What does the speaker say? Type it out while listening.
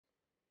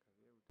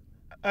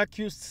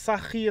Accused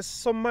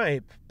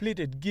Somaeb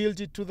pleaded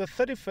guilty to the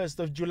 31st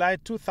of July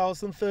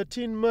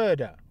 2013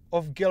 murder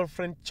of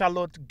girlfriend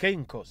Charlotte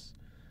Gainkos.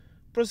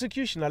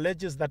 Prosecution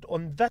alleges that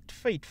on that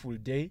fateful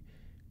day,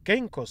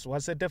 Gainkos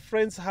was at a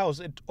friend's house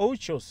at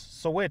Ocho's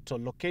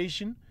Soweto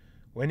location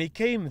when he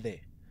came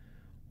there.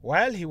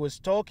 While he was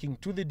talking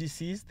to the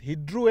deceased, he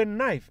drew a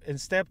knife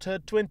and stabbed her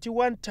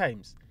 21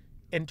 times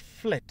and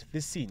fled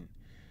the scene.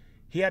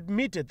 He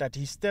admitted that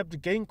he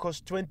stabbed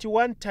Gainkos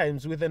 21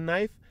 times with a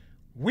knife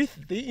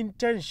with the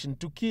intention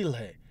to kill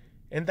her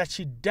and that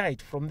she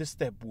died from the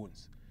stab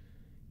wounds.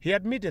 He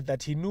admitted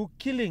that he knew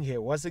killing her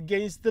was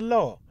against the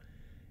law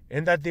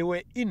and that they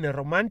were in a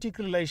romantic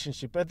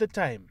relationship at the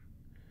time.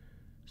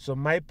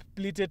 Somaeb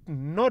pleaded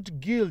not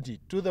guilty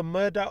to the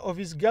murder of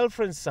his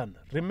girlfriend's son,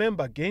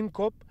 remember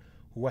Gainkos,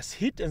 who was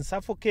hit and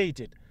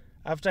suffocated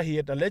after he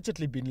had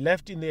allegedly been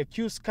left in the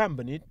accused's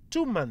company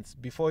 2 months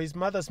before his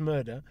mother's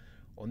murder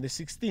on the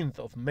 16th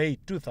of May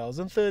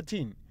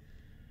 2013.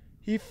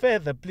 He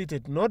further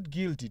pleaded not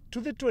guilty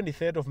to the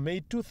 23rd of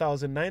May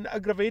 2009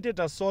 aggravated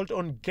assault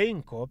on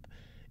Gainkos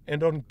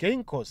and on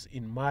Gainkos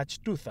in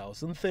March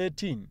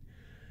 2013.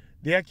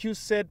 The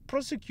accused said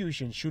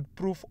prosecution should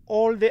prove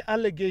all the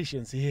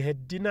allegations he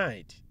had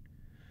denied.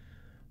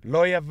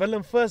 Lawyer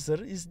Willem Verser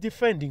is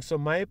defending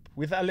Somaeb,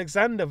 with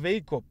Alexander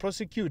Veiko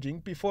prosecuting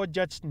before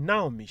Judge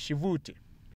Naomi Shivuti.